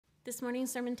This morning's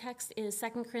sermon text is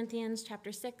 2 Corinthians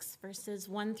chapter 6, verses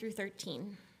 1 through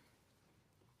 13.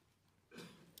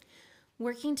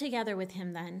 Working together with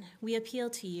him, then, we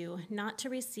appeal to you not to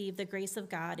receive the grace of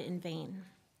God in vain.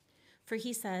 For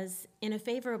he says, "In a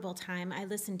favorable time I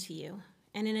listened to you,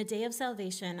 and in a day of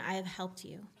salvation I have helped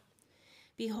you.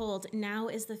 Behold, now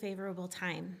is the favorable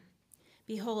time.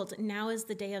 Behold, now is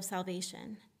the day of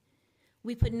salvation.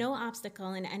 We put no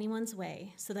obstacle in anyone's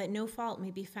way, so that no fault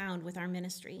may be found with our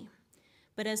ministry.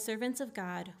 But as servants of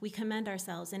God, we commend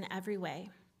ourselves in every way,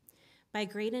 by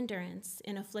great endurance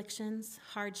in afflictions,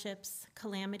 hardships,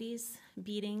 calamities,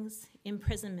 beatings,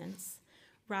 imprisonments,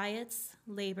 riots,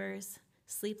 labors,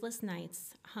 sleepless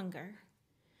nights, hunger,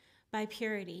 by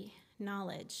purity,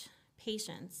 knowledge,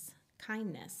 patience,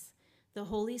 kindness, the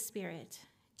Holy Spirit,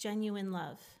 genuine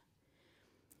love,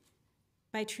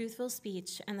 by truthful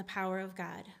speech and the power of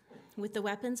God, with the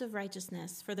weapons of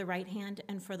righteousness for the right hand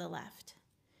and for the left,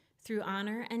 through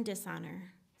honor and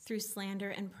dishonor, through slander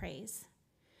and praise.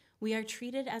 We are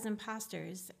treated as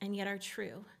impostors and yet are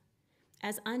true,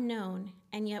 as unknown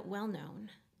and yet well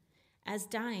known, as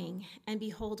dying and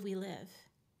behold we live,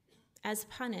 as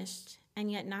punished and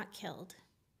yet not killed,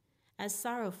 as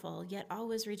sorrowful yet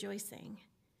always rejoicing,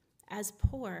 as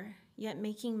poor yet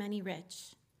making many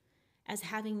rich, as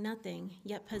having nothing,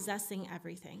 yet possessing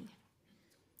everything.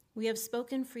 We have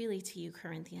spoken freely to you,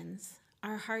 Corinthians.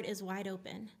 Our heart is wide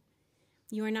open.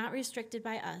 You are not restricted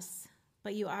by us,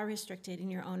 but you are restricted in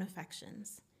your own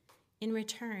affections. In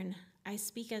return, I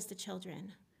speak as to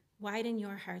children. Widen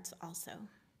your hearts also."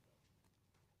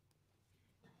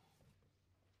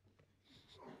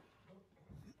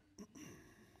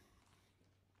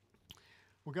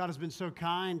 Well, God has been so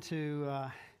kind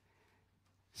to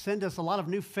send us a lot of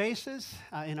new faces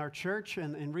in our church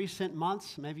in recent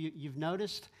months. Maybe you've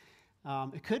noticed.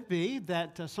 It could be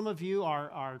that some of you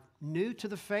are new to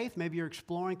the faith. Maybe you're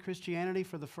exploring Christianity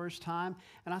for the first time.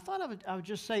 And I thought I would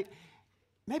just say,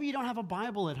 maybe you don't have a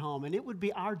Bible at home, and it would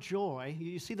be our joy.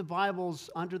 You see the Bibles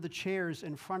under the chairs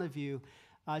in front of you.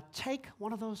 Take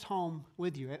one of those home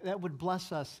with you. That would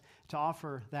bless us to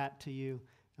offer that to you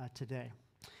today.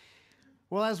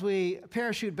 Well, as we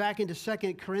parachute back into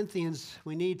 2 Corinthians,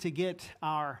 we need to get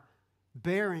our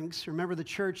bearings. Remember, the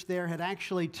church there had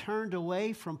actually turned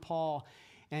away from Paul,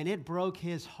 and it broke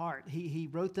his heart. He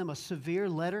wrote them a severe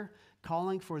letter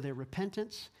calling for their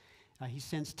repentance. He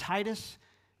sends Titus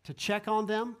to check on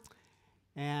them,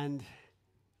 and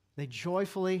they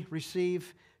joyfully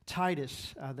receive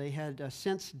Titus. They had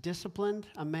since disciplined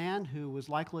a man who was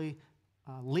likely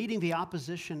leading the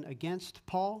opposition against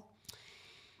Paul.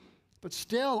 But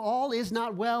still, all is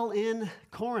not well in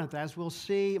Corinth. As we'll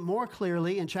see more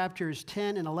clearly in chapters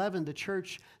 10 and 11, the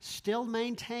church still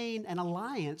maintained an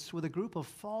alliance with a group of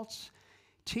false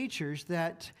teachers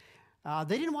that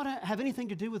they didn't want to have anything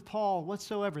to do with Paul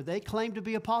whatsoever. They claimed to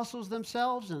be apostles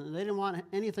themselves, and they didn't want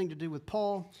anything to do with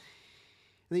Paul.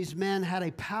 These men had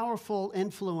a powerful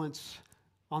influence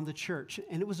on the church,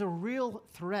 and it was a real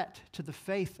threat to the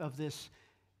faith of this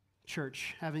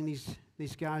church, having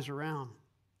these guys around.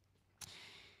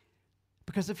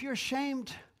 Because if you're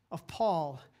ashamed of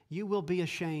Paul, you will be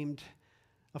ashamed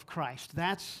of Christ.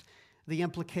 That's the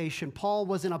implication. Paul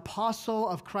was an apostle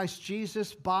of Christ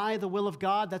Jesus by the will of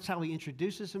God. That's how he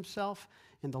introduces himself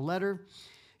in the letter.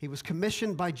 He was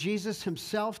commissioned by Jesus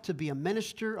himself to be a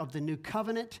minister of the new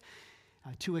covenant.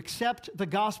 To accept the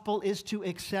gospel is to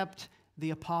accept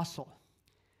the apostle.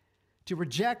 To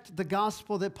reject the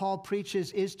gospel that Paul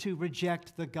preaches is to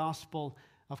reject the gospel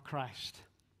of Christ.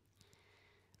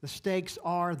 The stakes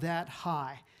are that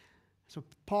high. So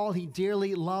Paul, he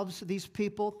dearly loves these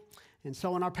people. And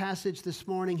so in our passage this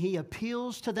morning, he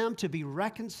appeals to them to be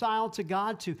reconciled to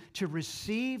God, to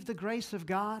receive the grace of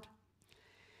God.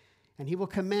 And he will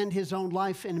commend his own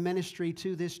life and ministry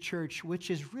to this church,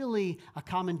 which is really a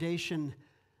commendation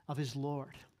of his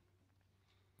Lord.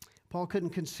 Paul couldn't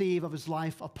conceive of his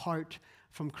life apart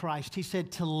from Christ. He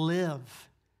said to live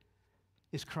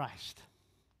is Christ.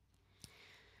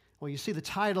 Well, you see the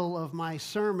title of my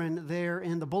sermon there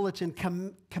in the bulletin,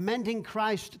 Commending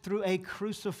Christ Through a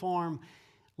Cruciform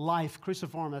Life.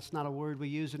 Cruciform, that's not a word we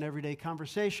use in everyday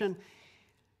conversation.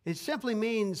 It simply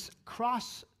means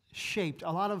cross-shaped.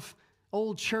 A lot of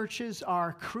old churches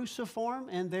are cruciform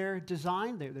in their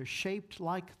design. They're shaped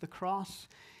like the cross.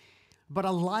 But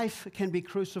a life can be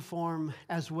cruciform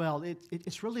as well.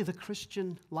 It's really the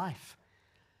Christian life.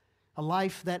 A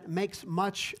life that makes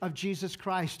much of Jesus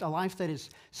Christ, a life that is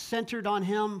centered on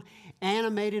Him,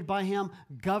 animated by Him,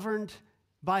 governed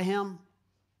by Him,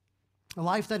 a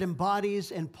life that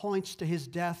embodies and points to His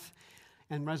death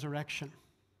and resurrection.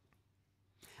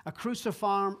 A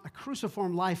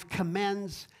cruciform life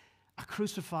commends a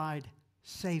crucified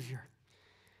Savior.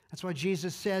 That's why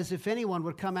Jesus says, if anyone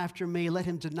would come after me, let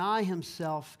him deny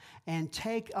himself and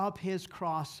take up his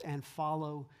cross and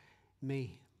follow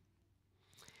me.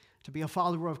 To be a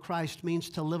follower of Christ means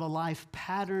to live a life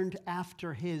patterned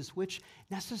after his, which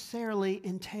necessarily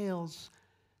entails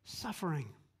suffering.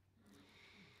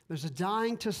 There's a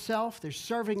dying to self, there's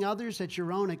serving others at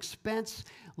your own expense,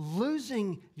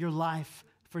 losing your life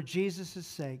for Jesus'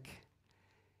 sake,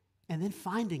 and then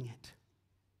finding it.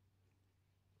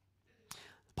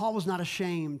 Paul was not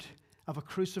ashamed of a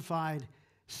crucified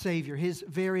Savior. His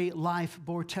very life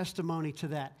bore testimony to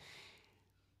that.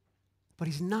 But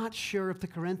he's not sure if the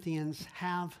Corinthians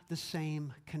have the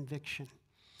same conviction.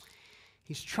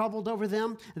 He's troubled over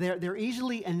them. They're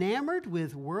easily enamored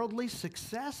with worldly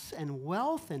success and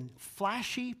wealth and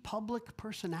flashy public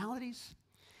personalities.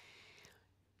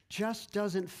 Just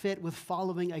doesn't fit with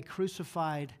following a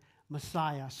crucified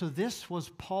Messiah. So this was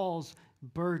Paul's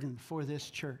burden for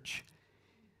this church.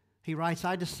 He writes,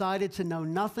 I decided to know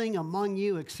nothing among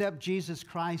you except Jesus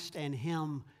Christ and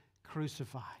him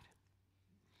crucified.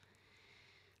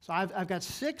 So I've got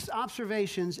 6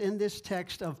 observations in this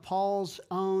text of Paul's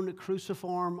own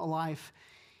cruciform life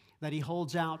that he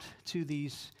holds out to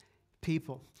these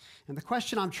people. And the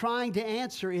question I'm trying to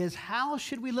answer is, how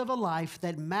should we live a life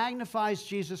that magnifies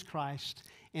Jesus Christ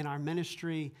in our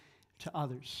ministry to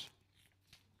others?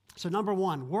 So number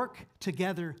 1, work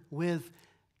together with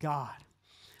God.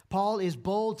 Paul is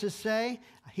bold to say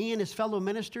he and his fellow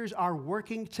ministers are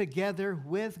working together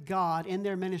with God in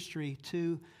their ministry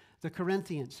to the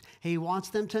Corinthians. He wants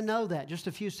them to know that. Just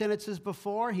a few sentences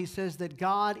before, he says that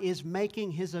God is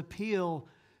making his appeal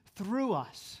through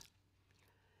us.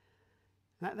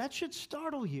 Now, that should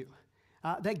startle you,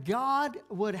 that God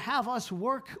would have us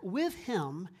work with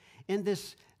him in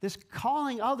this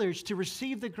calling others to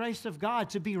receive the grace of God,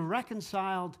 to be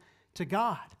reconciled to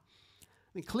God.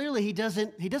 I mean, clearly, he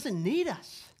doesn't need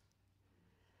us.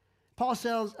 Paul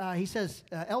says,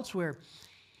 elsewhere,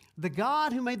 the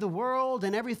God who made the world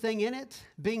and everything in it,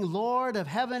 being Lord of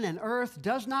heaven and earth,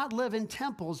 does not live in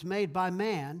temples made by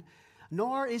man,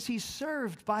 nor is he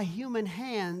served by human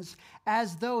hands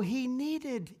as though he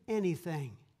needed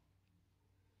anything,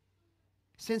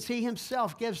 since he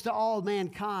himself gives to all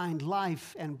mankind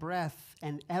life and breath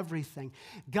and everything.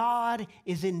 God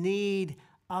is in need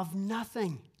of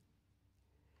nothing.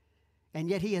 And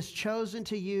yet he has chosen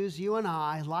to use you and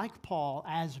I, like Paul,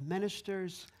 as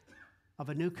ministers of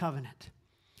a new covenant,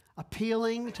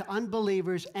 appealing to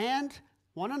unbelievers and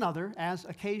one another as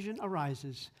occasion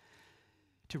arises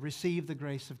to receive the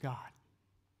grace of God.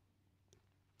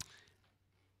 I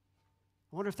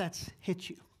wonder if that's hit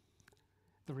you,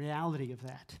 the reality of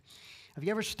that. Have you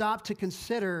ever stopped to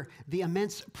consider the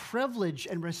immense privilege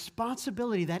and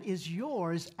responsibility that is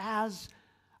yours as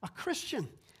a Christian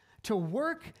to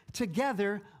work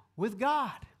together with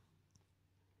God?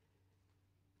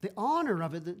 The honor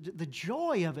of it, the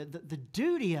joy of it, the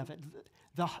duty of it,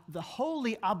 the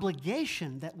holy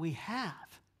obligation that we have.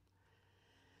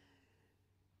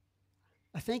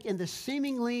 I think in the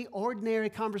seemingly ordinary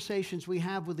conversations we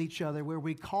have with each other, where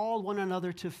we call one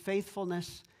another to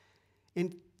faithfulness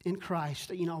in Christ,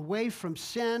 away from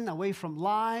sin, away from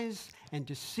lies and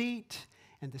deceit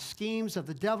and the schemes of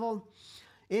the devil,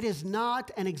 it is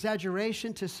not an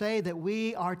exaggeration to say that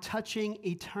we are touching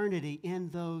eternity in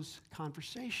those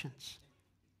conversations.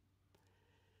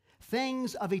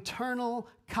 Things of eternal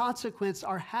consequence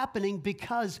are happening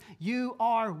because you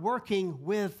are working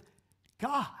with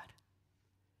God.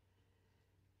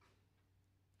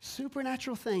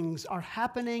 Supernatural things are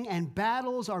happening and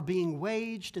battles are being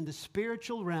waged in the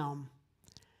spiritual realm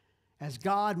as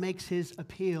God makes his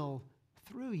appeal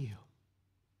through you.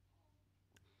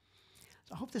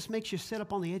 I hope this makes you sit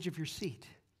up on the edge of your seat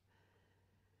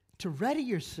to ready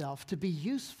yourself to be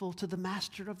useful to the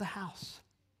master of the house.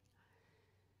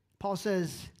 Paul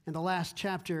says in the last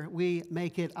chapter, we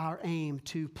make it our aim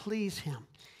to please him.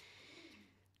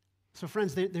 So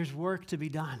friends, there's work to be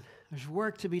done. There's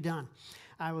work to be done.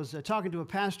 I was talking to a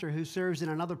pastor who serves in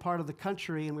another part of the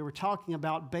country, and we were talking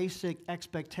about basic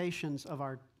expectations of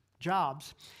our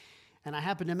jobs. And I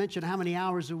happened to mention how many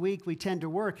hours a week we tend to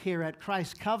work here at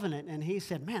Christ Covenant. And he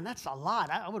said, man, that's a lot.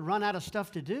 I would run out of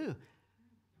stuff to do.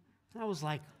 And I was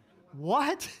like,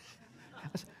 what?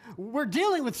 We're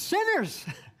dealing with sinners,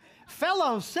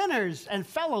 fellow sinners and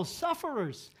fellow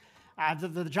sufferers.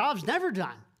 The job's never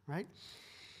done, right?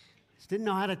 Just didn't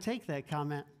know how to take that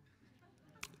comment.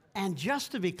 And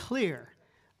just to be clear,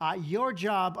 your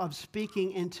job of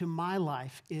speaking into my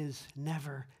life is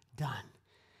never done.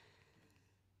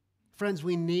 Friends,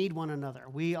 we need one another.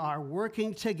 We are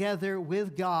working together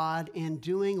with God in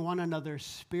doing one another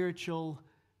spiritual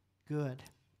good.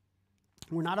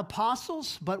 We're not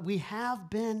apostles, but we have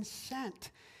been sent.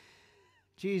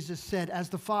 Jesus said, "As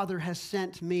the Father has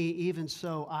sent me, even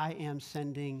so I am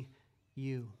sending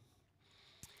you."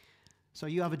 So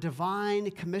you have a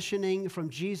divine commissioning from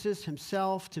Jesus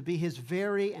himself to be his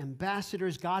very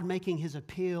ambassadors, God making his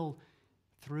appeal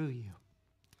through you.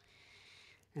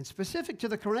 And specific to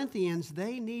the Corinthians,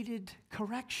 they needed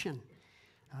correction.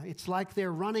 It's like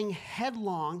they're running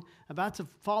headlong, about to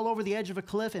fall over the edge of a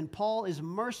cliff, and Paul is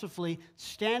mercifully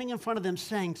standing in front of them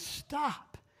saying,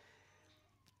 "Stop."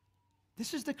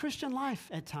 This is the Christian life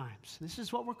at times. This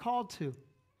is what we're called to.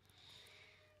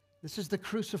 This is the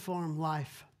cruciform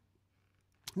life.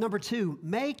 Number 2,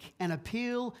 make an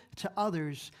appeal to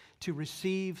others to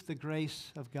receive the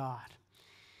grace of God.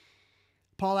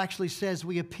 Paul actually says,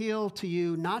 we appeal to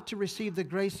you not to receive the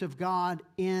grace of God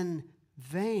in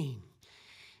vain.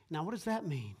 Now, what does that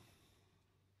mean?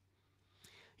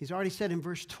 He's already said in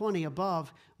verse 20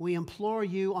 above, we implore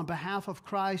you on behalf of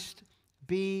Christ,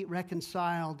 be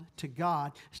reconciled to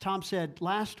God. As Tom said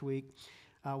last week,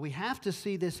 we have to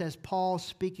see this as Paul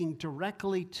speaking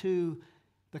directly to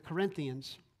the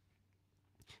Corinthians.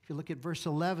 If you look at verse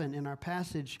 11 in our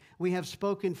passage, we have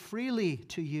spoken freely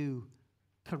to you,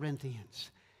 Corinthians.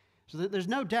 So there's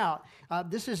no doubt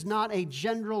this is not a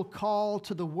general call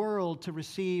to the world to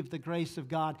receive the grace of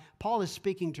God. Paul is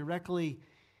speaking directly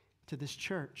to this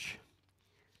church.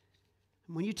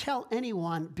 When you tell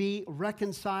anyone, be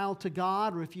reconciled to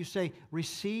God, or if you say,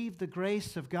 receive the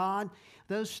grace of God,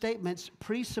 those statements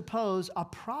presuppose a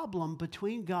problem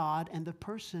between God and the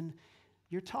person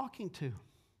you're talking to.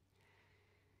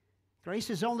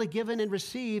 Grace is only given and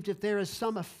received if there is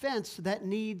some offense that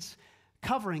needs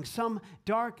covering, some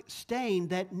dark stain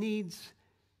that needs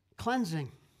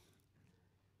cleansing.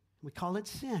 We call it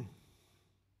sin.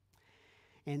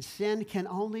 And sin can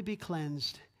only be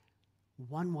cleansed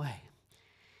one way.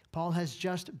 Paul has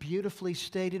just beautifully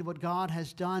stated what God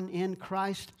has done in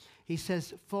Christ. He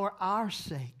says, for our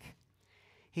sake,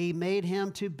 he made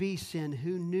him to be sin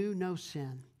who knew no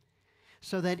sin,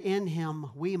 so that in him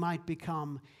we might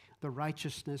become the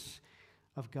righteousness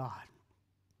of God.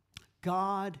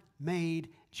 God made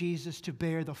Jesus to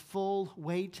bear the full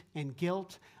weight and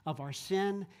guilt of our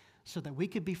sin so that we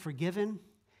could be forgiven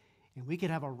and we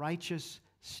could have a righteous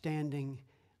standing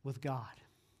with God.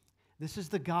 This is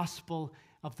the gospel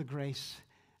of the grace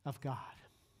of God.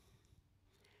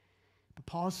 But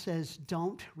Paul says,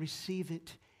 don't receive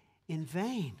it in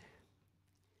vain.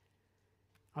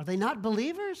 Are they not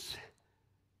believers?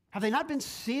 Have they not been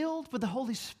sealed with the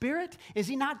Holy Spirit? Is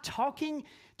he not talking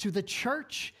to the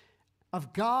church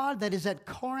of God that is at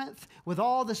Corinth with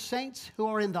all the saints who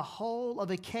are in the whole of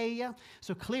Achaia?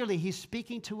 So clearly he's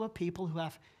speaking to a people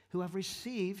who have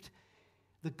received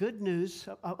the good news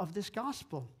of this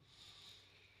gospel.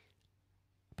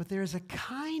 But there is a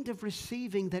kind of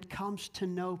receiving that comes to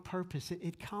no purpose.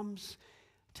 It comes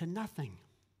to nothing.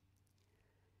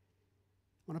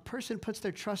 When a person puts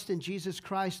their trust in Jesus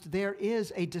Christ, there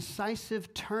is a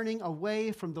decisive turning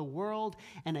away from the world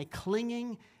and a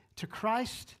clinging to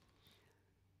Christ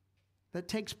that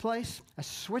takes place, a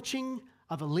switching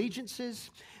of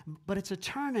allegiances, but it's a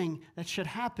turning that should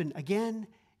happen again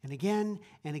and again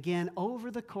and again over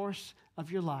the course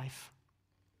of your life.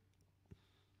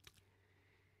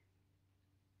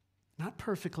 Not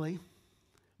perfectly,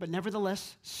 but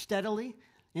nevertheless steadily,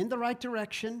 in the right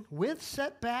direction, with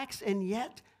setbacks, and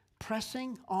yet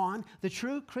pressing on. The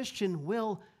true Christian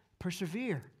will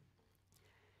persevere.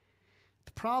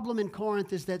 The problem in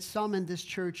Corinth is that some in this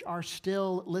church are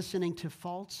still listening to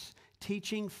false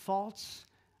teaching, false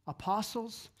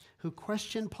apostles who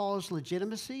question Paul's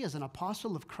legitimacy as an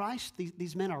apostle of Christ.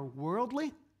 These men are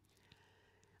worldly.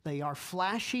 They are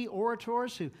flashy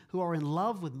orators who are in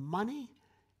love with money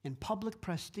and public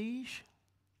prestige.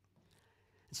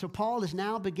 So Paul is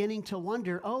now beginning to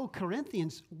wonder, oh,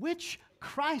 Corinthians, which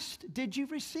Christ did you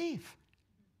receive?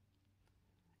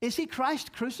 Is he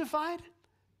Christ crucified?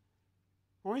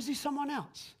 Or is he someone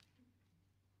else?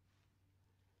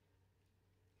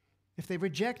 If they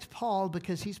reject Paul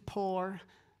because he's poor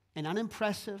and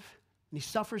unimpressive and he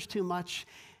suffers too much,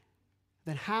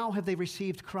 then how have they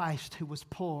received Christ who was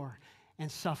poor and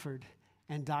suffered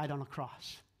and died on a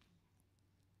cross?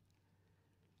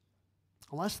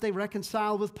 Unless they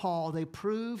reconcile with Paul, they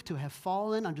prove to have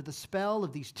fallen under the spell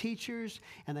of these teachers,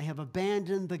 and they have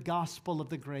abandoned the gospel of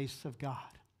the grace of God.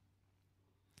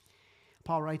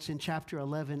 Paul writes in chapter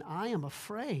 11, I am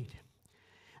afraid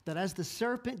that as the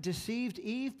serpent deceived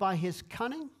Eve by his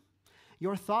cunning,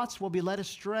 your thoughts will be led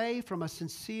astray from a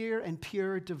sincere and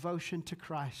pure devotion to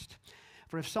Christ.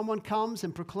 For if someone comes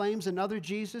and proclaims another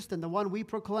Jesus than the one we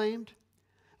proclaimed,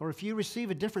 or if you receive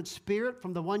a different spirit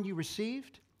from the one you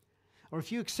received, or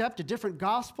if you accept a different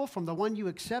gospel from the one you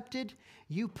accepted,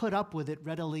 you put up with it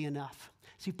readily enough.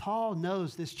 See, Paul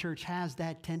knows this church has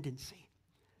that tendency.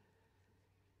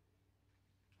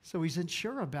 So he's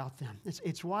unsure about them.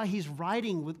 It's why he's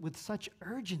writing with such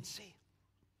urgency.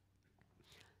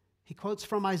 He quotes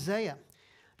from Isaiah.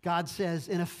 God says,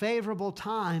 "In a favorable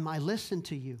time I listened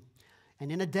to you,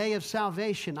 and in a day of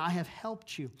salvation I have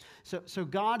helped you." So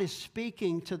God is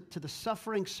speaking to the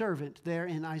suffering servant there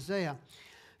in Isaiah,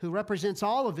 who represents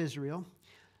all of Israel,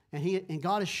 and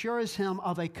God assures him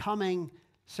of a coming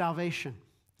salvation.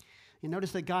 You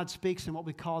notice that God speaks in what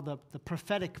we call the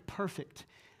prophetic perfect.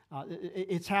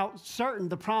 It's how certain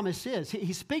the promise is.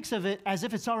 He speaks of it as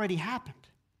if it's already happened.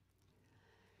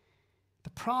 The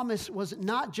promise was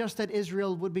not just that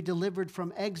Israel would be delivered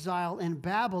from exile in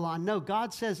Babylon. No,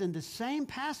 God says in the same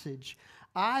passage,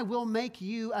 "I will make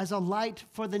you as a light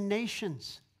for the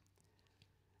nations,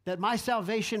 that my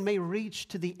salvation may reach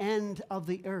to the end of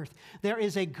the earth." There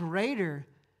is a greater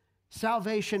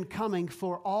salvation coming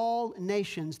for all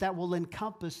nations that will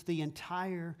encompass the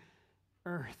entire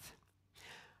earth.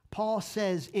 Paul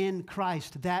says in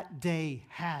Christ that day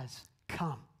has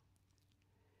come.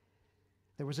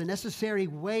 There was a necessary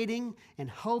waiting and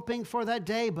hoping for that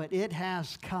day, but it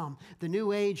has come. The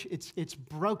new age, it's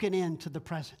broken into the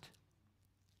present.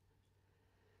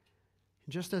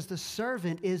 Just as the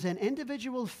servant is an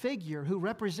individual figure who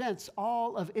represents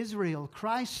all of Israel,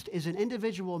 Christ is an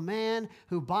individual man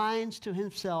who binds to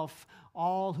himself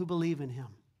all who believe in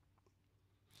him.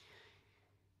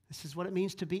 This is what it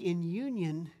means to be in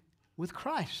union with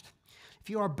Christ.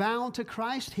 If you are bound to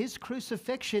Christ, his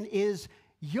crucifixion is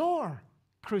your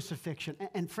crucifixion.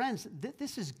 And friends,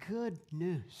 this is good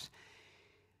news.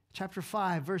 Chapter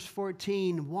 5, verse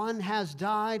 14, "One has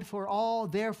died for all,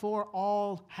 therefore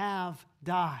all have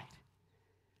died."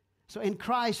 So in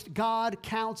Christ, God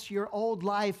counts your old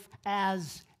life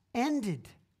as ended.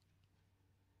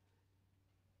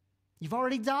 You've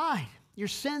already died. Your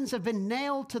sins have been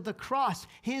nailed to the cross.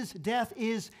 His death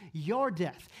is your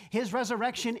death. His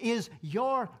resurrection is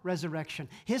your resurrection.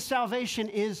 His salvation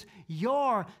is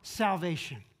your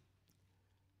salvation.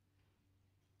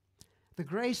 The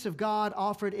grace of God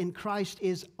offered in Christ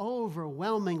is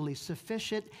overwhelmingly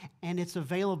sufficient, and it's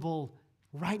available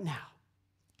right now.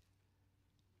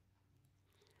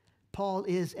 Paul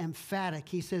is emphatic.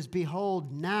 He says,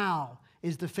 "Behold, now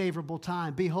is the favorable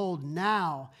time. Behold,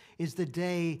 now is the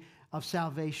day of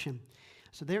salvation."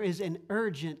 So there is an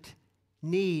urgent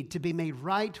need to be made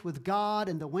right with God,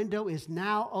 and the window is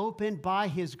now open by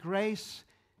his grace.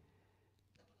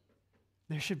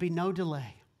 There should be no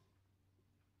delay.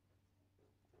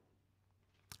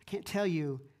 I can't tell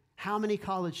you how many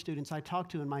college students I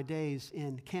talked to in my days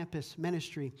in campus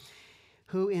ministry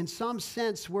who in some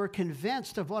sense were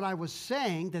convinced of what I was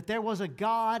saying, that there was a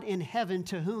God in heaven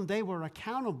to whom they were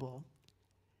accountable.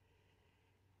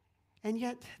 And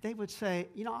yet they would say,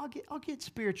 I'll get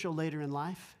spiritual later in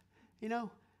life. When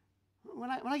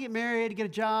I get married, get a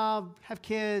job, have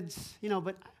kids,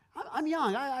 but I'm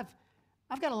young.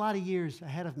 I've got a lot of years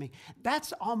ahead of me.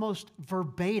 That's almost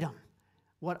verbatim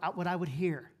what I would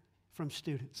hear from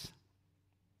students.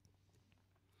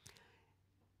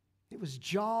 It was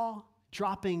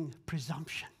jaw-dropping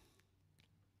presumption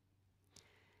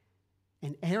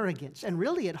and arrogance, and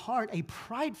really at heart, a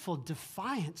prideful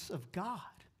defiance of God.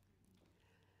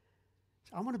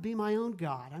 I want to be my own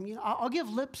God. I'll give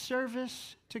lip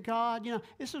service to God.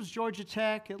 This was Georgia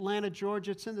Tech, Atlanta,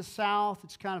 Georgia. It's in the South.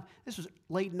 This was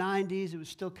late 90s. It was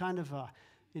still kind of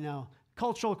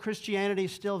cultural Christianity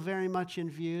is still very much in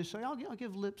view. So I'll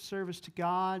give lip service to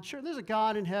God. Sure, there's a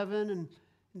God in heaven, and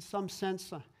in some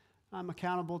sense, I'm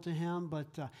accountable to him.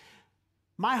 But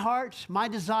my heart, my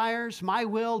desires, my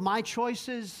will, my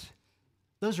choices,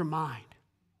 those are mine.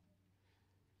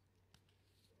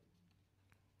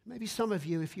 Maybe some of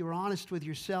you, if you're honest with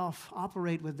yourself,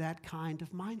 operate with that kind of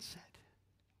mindset.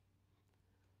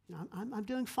 I'm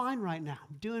doing fine right now.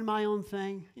 I'm doing my own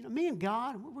thing. Me and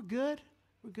God, we're good.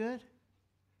 We're good.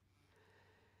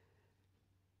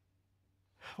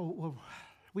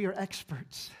 We are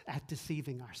experts at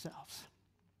deceiving ourselves.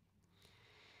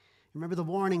 Remember the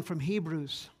warning from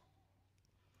Hebrews.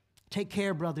 "Take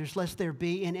care, brothers, lest there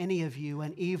be in any of you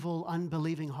an evil,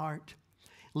 unbelieving heart,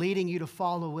 leading you to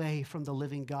fall away from the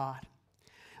living God.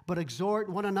 But exhort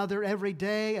one another every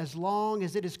day, as long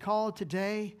as it is called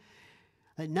today,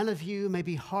 that none of you may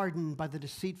be hardened by the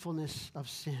deceitfulness of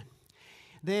sin."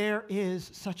 There is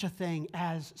such a thing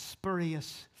as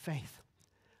spurious faith,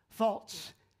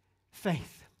 false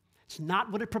faith. It's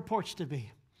not what it purports to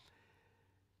be.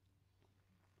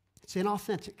 It's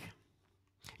inauthentic.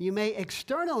 You may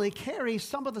externally carry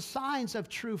some of the signs of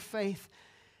true faith,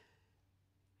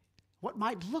 what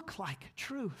might look like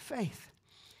true faith,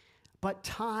 but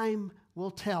time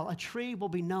will tell. A tree will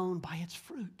be known by its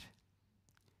fruit.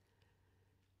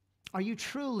 Are you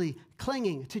truly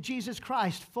clinging to Jesus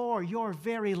Christ for your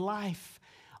very life?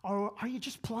 Or are you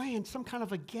just playing some kind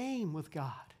of a game with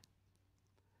God?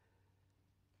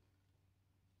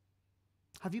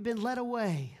 Have you been led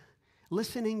away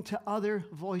listening to other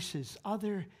voices,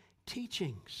 other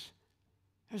teachings?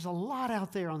 There's a lot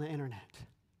out there on the internet.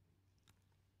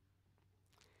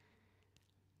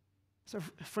 So,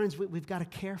 friends, we've got to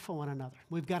care for one another.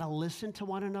 We've got to listen to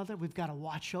one another. We've got to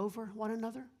watch over one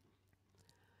another.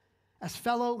 As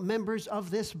fellow members of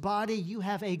this body, you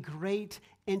have a great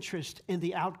interest in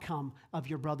the outcome of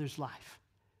your brother's life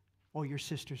or your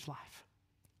sister's life.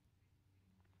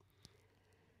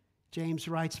 James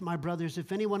writes, "My brothers,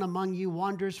 if anyone among you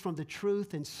wanders from the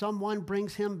truth and someone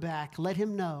brings him back, let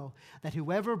him know that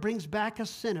whoever brings back a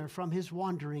sinner from his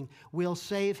wandering will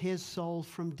save his soul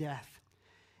from death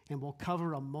and will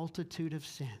cover a multitude of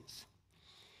sins."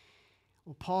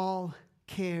 Well, Paul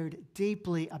cared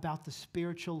deeply about the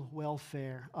spiritual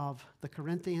welfare of the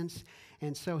Corinthians,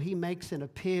 and so he makes an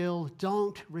appeal: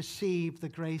 don't receive the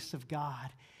grace of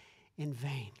God in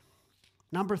vain.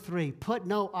 Number 3, put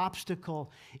no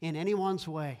obstacle in anyone's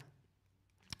way.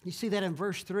 You see that in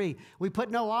verse 3. We put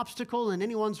no obstacle in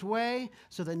anyone's way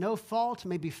so that no fault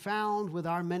may be found with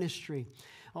our ministry.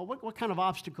 Well, what kind of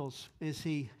obstacles is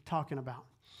he talking about?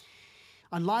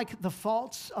 Unlike the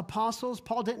false apostles,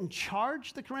 Paul didn't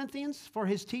charge the Corinthians for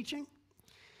his teaching.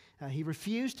 He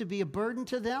refused to be a burden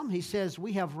to them. He says,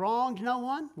 we have wronged no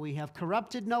one, we have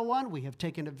corrupted no one, we have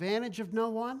taken advantage of no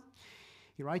one.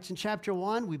 He writes in chapter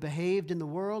 1, we behaved in the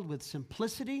world with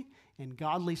simplicity and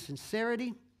godly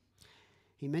sincerity.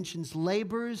 He mentions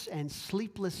labors and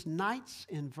sleepless nights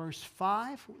in verse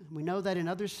 5. We know that in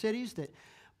other cities that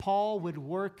Paul would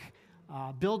work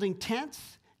building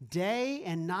tents day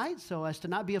and night so as to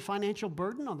not be a financial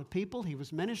burden on the people he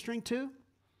was ministering to.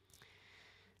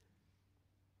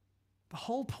 The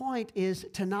whole point is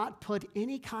to not put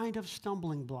any kind of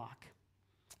stumbling block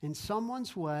in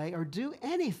someone's way or do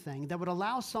anything that would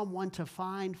allow someone to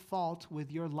find fault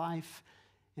with your life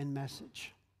and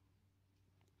message.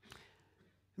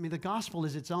 I mean, the gospel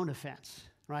is its own offense,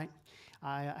 right?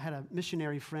 I had a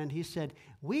missionary friend. He said,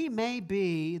 we may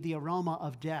be the aroma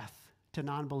of death to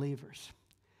non-believers,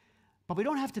 but we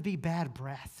don't have to be bad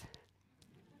breath,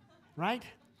 right?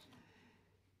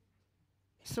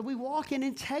 So we walk in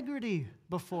integrity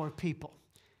before people.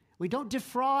 We don't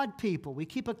defraud people. We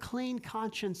keep a clean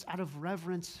conscience out of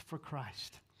reverence for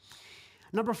Christ.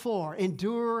 Number 4,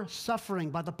 endure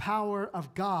suffering by the power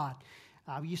of God.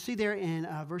 You see there in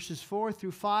verses 4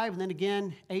 through 5, and then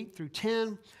again 8 through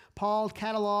 10, Paul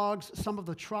catalogs some of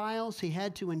the trials he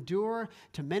had to endure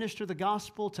to minister the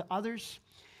gospel to others.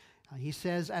 He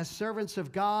says, as servants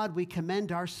of God, we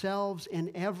commend ourselves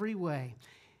in every way.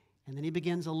 And then he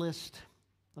begins a list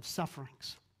of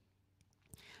sufferings.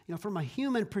 You know, from a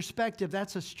human perspective,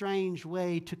 that's a strange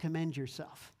way to commend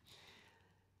yourself.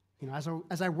 You know,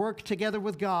 as I work together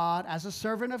with God, as a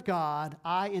servant of God,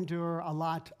 I endure a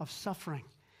lot of suffering.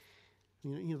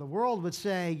 You know, the world would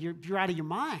say, you're out of your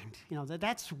mind. You know,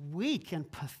 that's weak and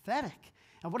pathetic.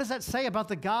 And what does that say about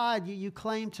the God you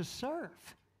claim to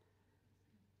serve?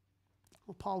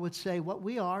 Well, Paul would say, what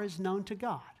we are is known to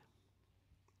God.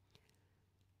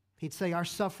 He'd say, our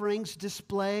sufferings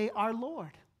display our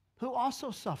Lord, who also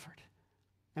suffered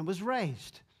and was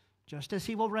raised, just as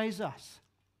he will raise us.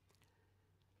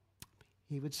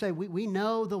 He would say, we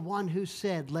know the one who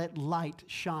said, let light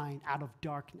shine out of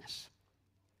darkness.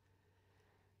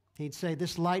 He'd say,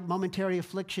 this light momentary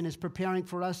affliction is preparing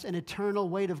for us an eternal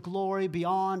weight of glory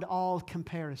beyond all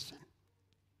comparison.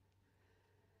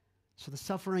 So the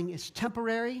suffering is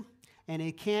temporary, and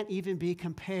it can't even be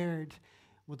compared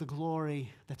with the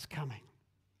glory that's coming.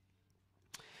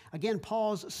 Again,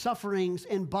 Paul's sufferings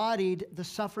embodied the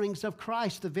sufferings of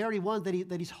Christ, the very one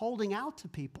that he's holding out to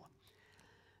people.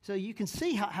 So you can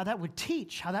see how that would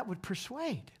teach, how that would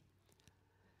persuade.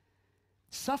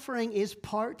 Suffering is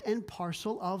part and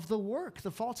parcel of the work. The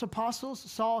false apostles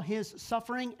saw his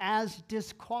suffering as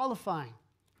disqualifying.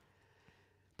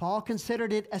 Paul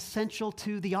considered it essential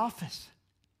to the office.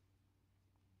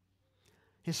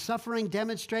 His suffering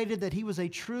demonstrated that he was a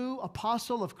true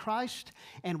apostle of Christ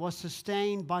and was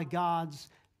sustained by God's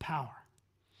power.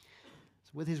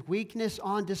 So with his weakness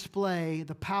on display,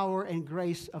 the power and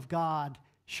grace of God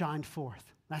shined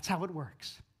forth. That's how it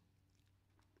works.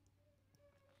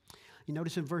 You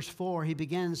notice in verse 4, he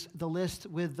begins the list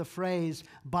with the phrase,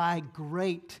 by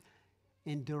great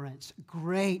endurance.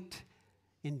 Great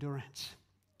endurance.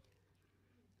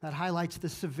 That highlights the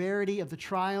severity of the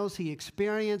trials he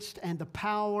experienced and the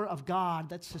power of God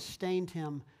that sustained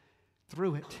him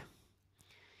through it.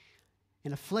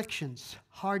 In afflictions,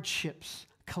 hardships,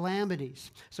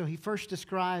 calamities. So he first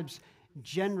describes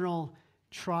general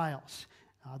trials.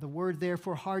 The word there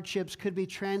for hardships could be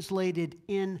translated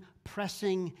in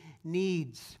pressing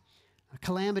needs.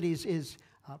 Calamities is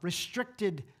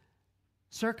restricted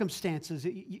circumstances.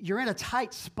 You're in a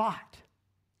tight spot.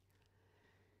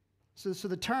 So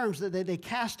the terms, they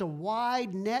cast a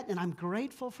wide net, and I'm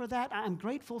grateful for that. I'm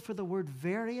grateful for the word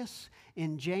various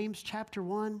in James chapter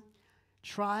 1.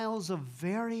 Trials of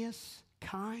various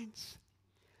kinds.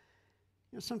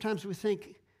 You know, sometimes we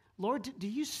think, Lord, do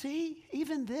you see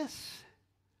even this?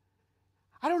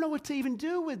 I don't know what to even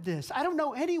do with this. I don't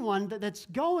know anyone that's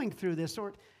going through this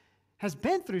or has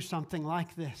been through something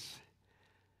like this.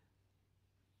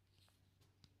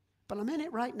 But I'm in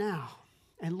it right now.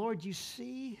 And Lord, you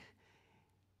see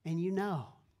and you know.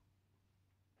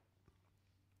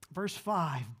 Verse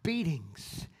 5,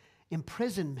 beatings,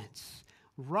 imprisonments,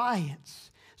 riots.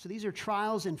 So these are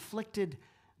trials inflicted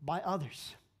by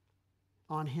others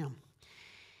on him.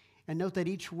 And note that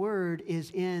each word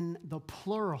is in the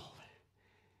plural.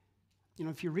 You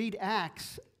know, if you read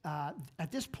Acts,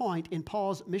 at this point in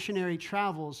Paul's missionary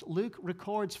travels, Luke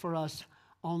records for us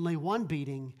only one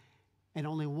beating and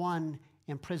only one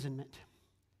imprisonment.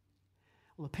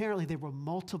 Well, apparently there were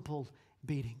multiple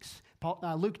beatings.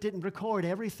 Luke didn't record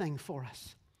everything for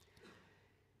us.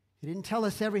 He didn't tell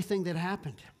us everything that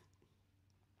happened.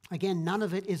 Again, none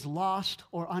of it is lost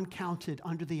or uncounted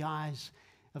under the eyes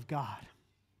of God.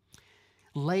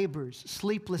 Labors,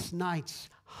 sleepless nights,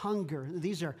 hunger.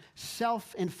 These are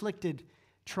self-inflicted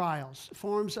trials,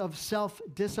 forms of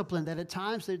self-discipline that at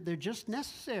times they're just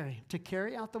necessary to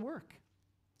carry out the work.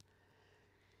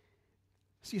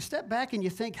 So you step back and you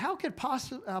think, how could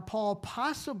Paul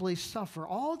possibly suffer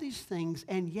all these things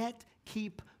and yet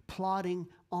keep plodding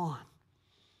on?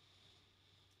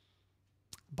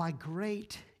 By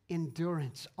great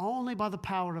endurance, only by the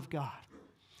power of God.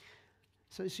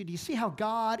 So do you see how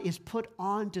God is put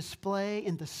on display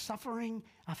in the suffering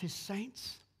of his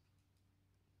saints?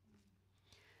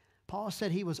 Paul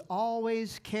said he was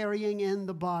always carrying in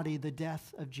the body the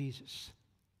death of Jesus.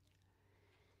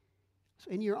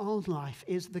 So in your own life,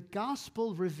 is the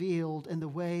gospel revealed in the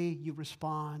way you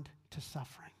respond to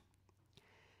suffering?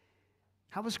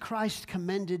 How is Christ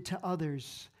commended to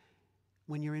others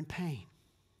when you're in pain?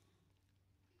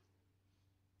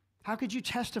 How could you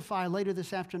testify later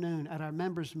this afternoon at our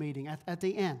members' meeting at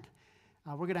the end?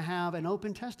 We're going to have an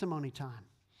open testimony time.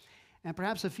 And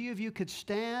perhaps a few of you could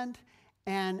stand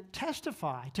and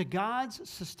testify to God's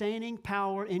sustaining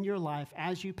power in your life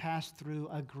as you pass through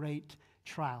a great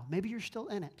trial. Maybe you're still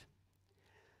in it.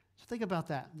 So think about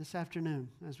that this afternoon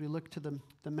as we look to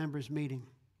the members' meeting.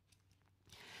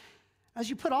 As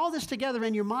you put all this together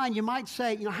in your mind, you might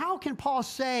say, how can Paul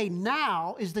say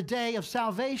now is the day of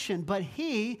salvation, but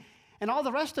he and all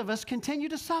the rest of us continue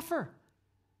to suffer?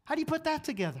 How do you put that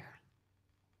together?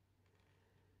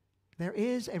 There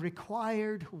is a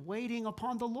required waiting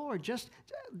upon the Lord. Just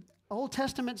Old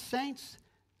Testament saints,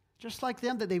 just like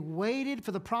them, that they waited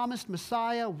for the promised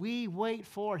Messiah, we wait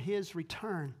for his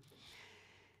return.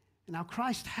 And now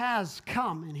Christ has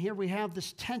come, and here we have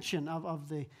this tension of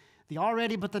the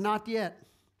already but the not yet.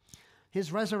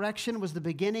 His resurrection was the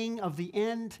beginning of the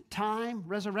end time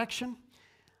resurrection.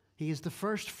 He is the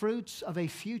first fruits of a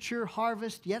future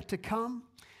harvest yet to come.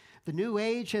 The new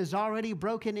age has already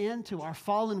broken into our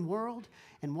fallen world,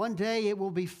 and one day it will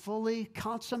be fully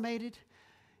consummated.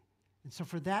 And so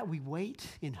for that we wait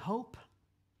in hope.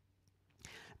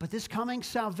 But this coming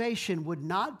salvation would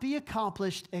not be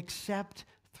accomplished except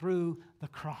through the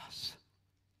cross.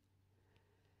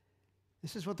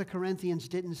 This is what the Corinthians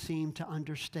didn't seem to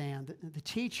understand. The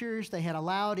teachers they had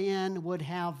allowed in would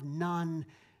have none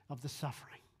of the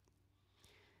suffering.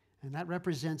 And that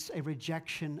represents a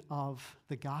rejection of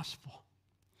the gospel.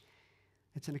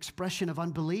 It's an expression of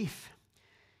unbelief.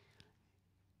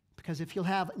 Because if you'll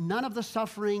have none of the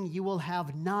suffering, you will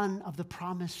have none of the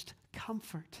promised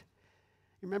comfort.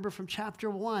 Remember from chapter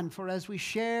 1, for as we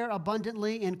share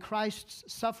abundantly in Christ's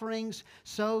sufferings,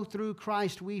 so through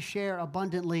Christ we share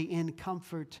abundantly in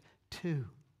comfort too.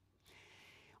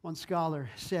 One scholar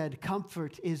said,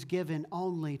 comfort is given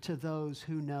only to those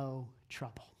who know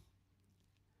trouble.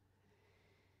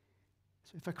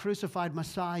 So if a crucified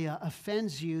Messiah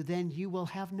offends you, then you will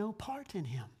have no part in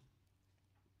him.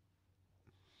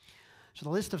 So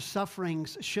the list of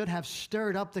sufferings should have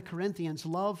stirred up the Corinthians'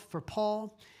 love for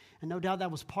Paul, and no doubt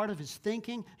that was part of his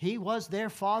thinking. He was their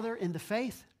father in the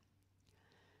faith.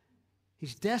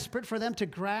 He's desperate for them to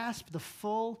grasp the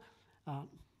full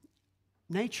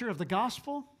nature of the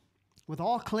gospel with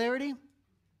all clarity.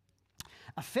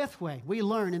 A fifth way we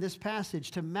learn in this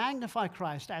passage to magnify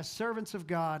Christ as servants of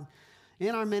God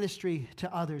in our ministry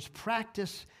to others.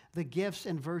 Practice the gifts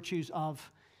and virtues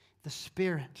of the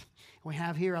Spirit. We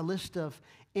have here a list of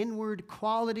inward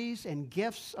qualities and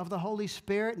gifts of the Holy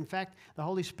Spirit. In fact, the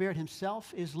Holy Spirit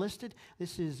himself is listed.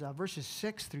 This is verses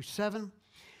 6 through 7.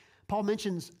 Paul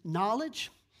mentions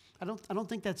knowledge. I don't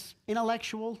think that's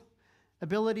intellectual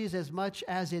abilities as much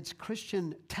as it's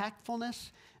Christian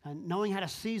tactfulness and knowing how to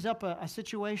seize up a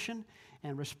situation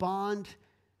and respond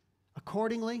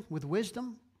accordingly with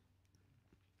wisdom.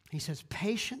 He says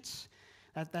patience.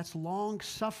 That's long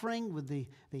suffering with the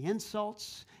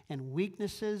insults and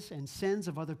weaknesses and sins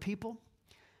of other people.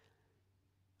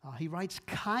 He writes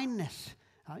kindness.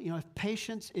 If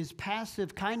patience is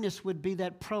passive, kindness would be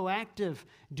that proactive,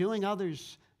 doing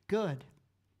others good.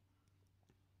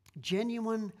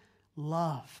 Genuine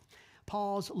love.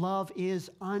 Paul's love is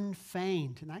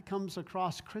unfeigned, and that comes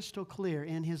across crystal clear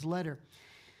in his letter.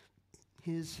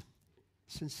 His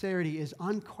sincerity is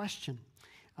unquestioned.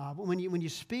 When you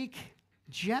speak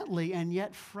gently and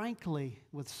yet frankly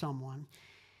with someone,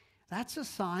 that's a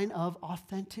sign of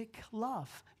authentic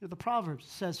love. The Proverbs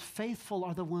says, faithful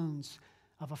are the wounds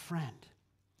of a friend.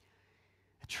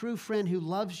 A true friend who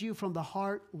loves you from the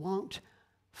heart won't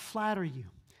flatter you.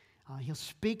 He'll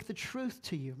speak the truth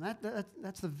to you.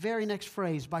 That's the very next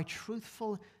phrase, by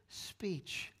truthful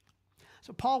speech.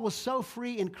 So Paul was so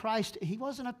free in Christ, he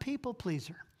wasn't a people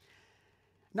pleaser.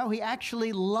 No, he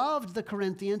actually loved the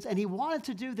Corinthians, and he wanted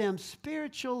to do them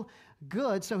spiritual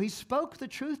good, so he spoke the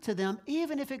truth to them,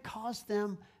 even if it caused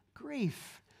them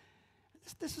grief.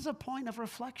 This is a point of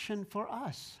reflection for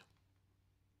us.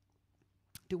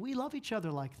 Do we love each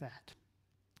other like that?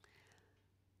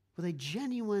 With a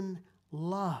genuine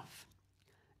love?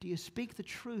 Do you speak the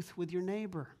truth with your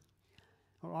neighbor?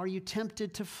 Or are you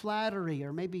tempted to flattery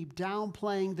or maybe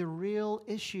downplaying the real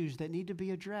issues that need to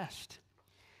be addressed?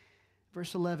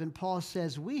 Verse 11, Paul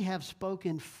says, we have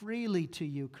spoken freely to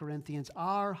you, Corinthians.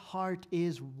 Our heart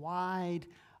is wide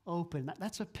open.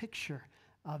 That's a picture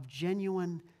of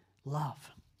genuine love.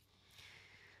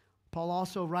 Paul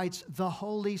also writes the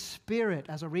Holy Spirit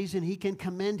as a reason he can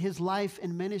commend his life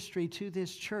and ministry to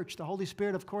this church. The Holy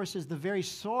Spirit, of course, is the very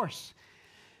source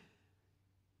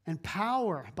and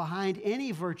power behind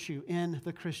any virtue in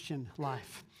the Christian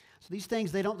life. So these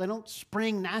things, they don't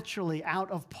spring naturally out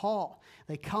of Paul.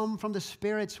 They come from the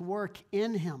Spirit's work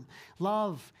in him.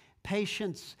 Love,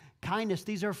 patience, kindness,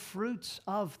 these are fruits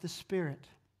of the Spirit.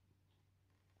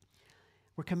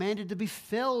 We're commanded to be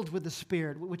filled with the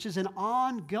Spirit, which is an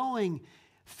ongoing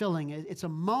filling. It's a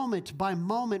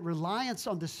moment-by-moment reliance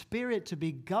on the Spirit to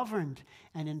be governed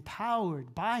and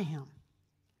empowered by him.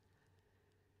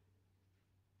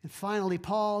 And finally,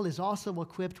 Paul is also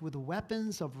equipped with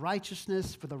weapons of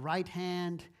righteousness for the right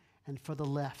hand and for the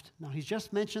left. Now, he's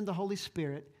just mentioned the Holy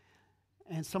Spirit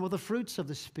and some of the fruits of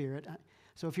the Spirit.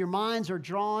 So if your minds are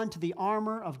drawn to the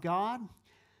armor of God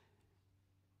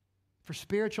for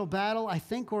spiritual battle, I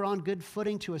think we're on good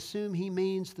footing to assume he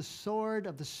means the sword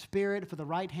of the Spirit for the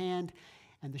right hand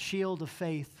and the shield of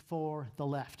faith for the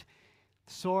left.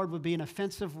 The sword would be an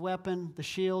offensive weapon, the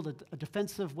shield a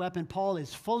defensive weapon. Paul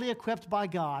is fully equipped by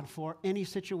God for any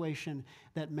situation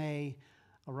that may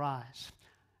arise.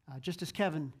 Just as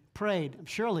Kevin prayed,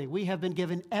 surely we have been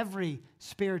given every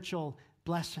spiritual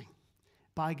blessing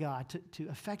by God to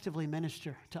effectively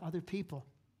minister to other people.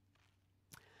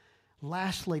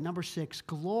 Lastly, number 6,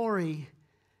 glory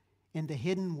in the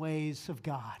hidden ways of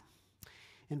God.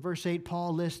 In verse 8,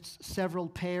 Paul lists several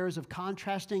pairs of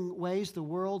contrasting ways the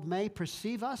world may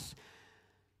perceive us,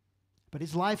 but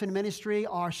his life and ministry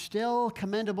are still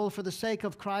commendable for the sake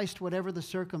of Christ, whatever the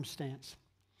circumstance.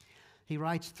 He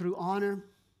writes, through honor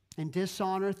and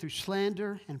dishonor, through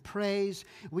slander and praise,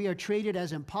 we are treated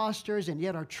as impostors and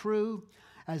yet are true,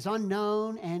 as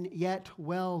unknown and yet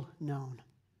well known.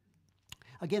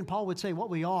 Again, Paul would say what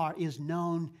we are is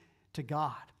known to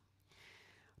God.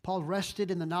 Paul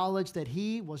rested in the knowledge that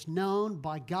he was known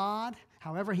by God,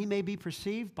 however he may be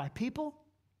perceived by people.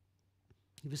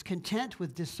 He was content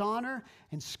with dishonor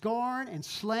and scorn and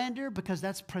slander because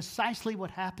that's precisely what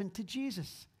happened to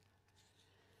Jesus.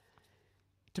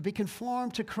 To be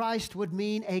conformed to Christ would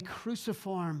mean a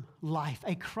cruciform life,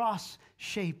 a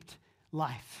cross-shaped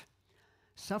life.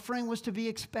 Suffering was to be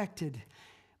expected,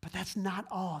 but that's not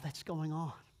all that's going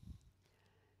on.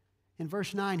 In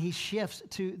verse 9, he shifts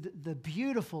to the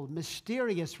beautiful,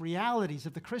 mysterious realities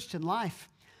of the Christian life,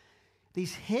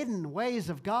 these hidden ways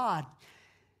of God.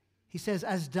 He says,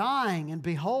 as dying, and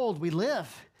behold, we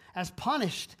live, as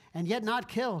punished, and yet not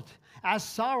killed, as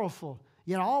sorrowful,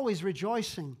 yet always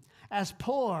rejoicing, as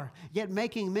poor, yet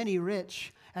making many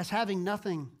rich, as having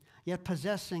nothing, yet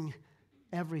possessing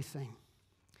everything.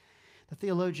 The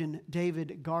theologian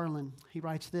David Garland, he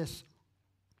writes this: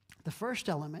 the first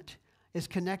element is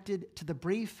connected to the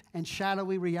brief and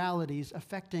shadowy realities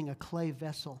affecting a clay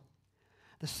vessel.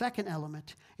 The second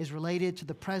element is related to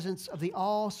the presence of the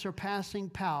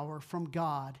all-surpassing power from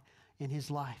God in his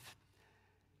life.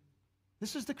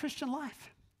 This is the Christian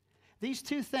life. These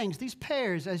two things, these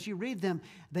pairs, as you read them,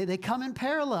 they come in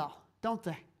parallel, don't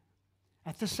they?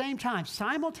 At the same time,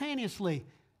 simultaneously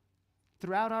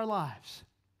throughout our lives.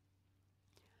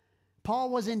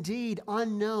 Paul was indeed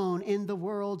unknown in the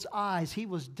world's eyes. He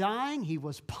was dying, he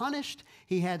was punished,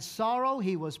 he had sorrow,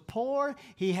 he was poor,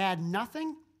 he had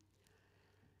nothing.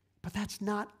 But that's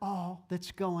not all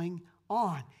that's going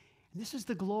on. And this is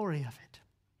the glory of it.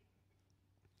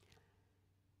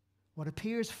 What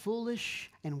appears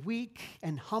foolish and weak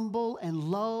and humble and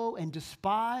low and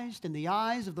despised in the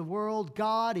eyes of the world,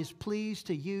 God is pleased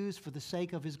to use for the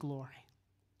sake of his glory.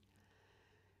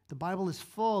 The Bible is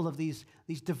full of these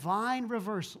divine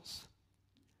reversals.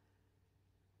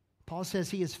 Paul says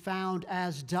he is found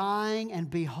as dying,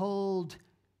 and behold,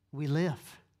 we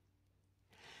live.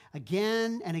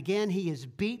 Again and again he is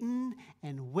beaten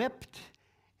and whipped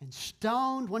and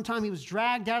stoned. One time he was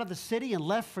dragged out of the city and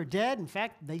left for dead. In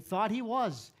fact, they thought he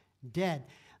was dead.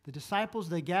 The disciples,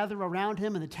 they gather around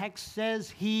him, and the text says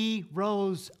he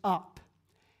rose up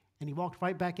and he walked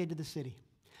right back into the city.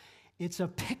 It's a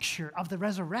picture of the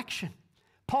resurrection.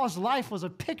 Paul's life was a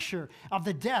picture of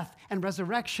the death and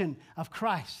resurrection of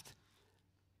Christ.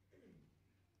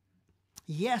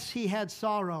 Yes, he had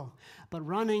sorrow, but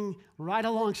running right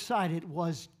alongside it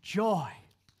was joy.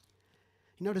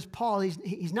 You notice Paul,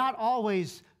 he's not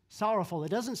always sorrowful. It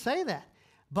doesn't say that,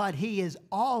 but he is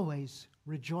always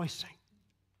rejoicing.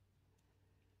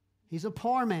 He's a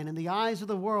poor man in the eyes of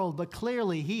the world, but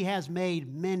clearly he has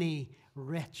made many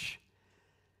rich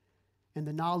in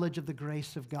the knowledge of the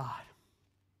grace of God.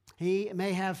 He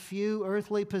may have few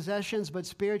earthly possessions, but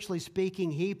spiritually speaking,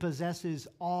 he possesses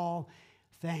all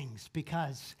things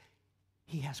because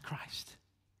he has Christ.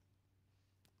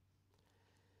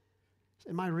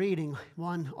 In my reading,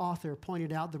 one author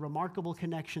pointed out the remarkable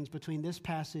connections between this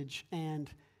passage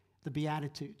and the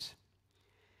Beatitudes.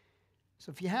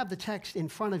 So if you have the text in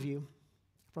front of you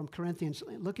from Corinthians,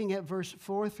 looking at verse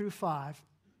 4 through 5,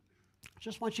 I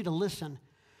just want you to listen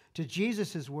to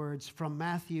Jesus' words from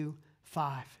Matthew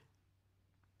 5.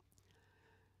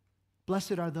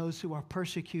 Blessed are those who are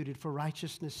persecuted for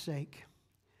righteousness' sake,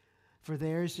 for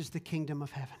theirs is the kingdom of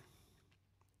heaven.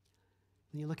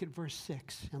 Then you look at verse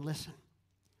 6 and listen.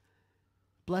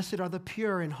 Blessed are the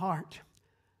pure in heart,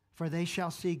 for they shall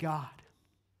see God.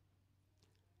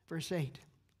 Verse 8.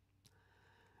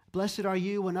 Blessed are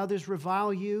you when others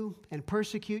revile you and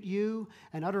persecute you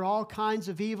and utter all kinds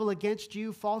of evil against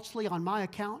you falsely on my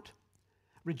account.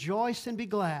 Rejoice and be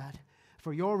glad,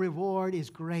 for your reward is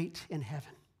great in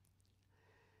heaven.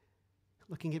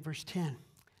 Looking at verse 10.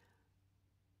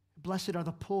 Blessed are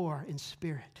the poor in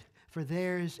spirit, for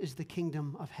theirs is the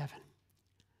kingdom of heaven.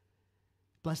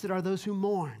 Blessed are those who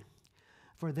mourn,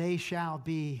 for they shall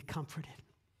be comforted.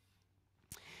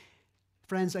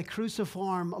 Friends, a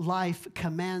cruciform life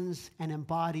commends and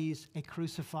embodies a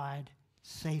crucified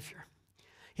Savior.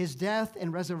 His death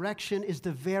and resurrection is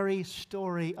the very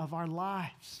story of our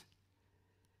lives.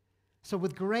 So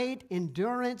with great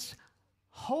endurance,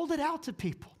 hold it out to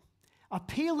people,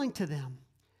 appealing to them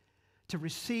to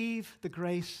receive the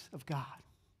grace of God.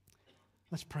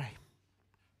 Let's pray.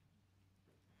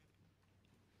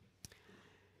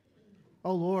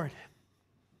 Oh Lord,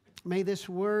 may this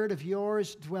word of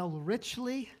yours dwell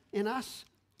richly in us.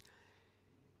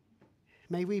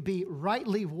 May we be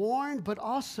rightly warned, but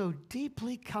also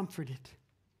deeply comforted.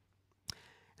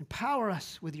 Empower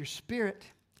us with your Spirit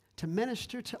to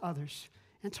minister to others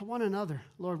and to one another.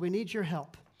 Lord, we need your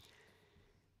help.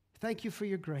 Thank you for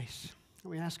your grace.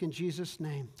 We ask in Jesus'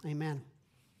 name, amen.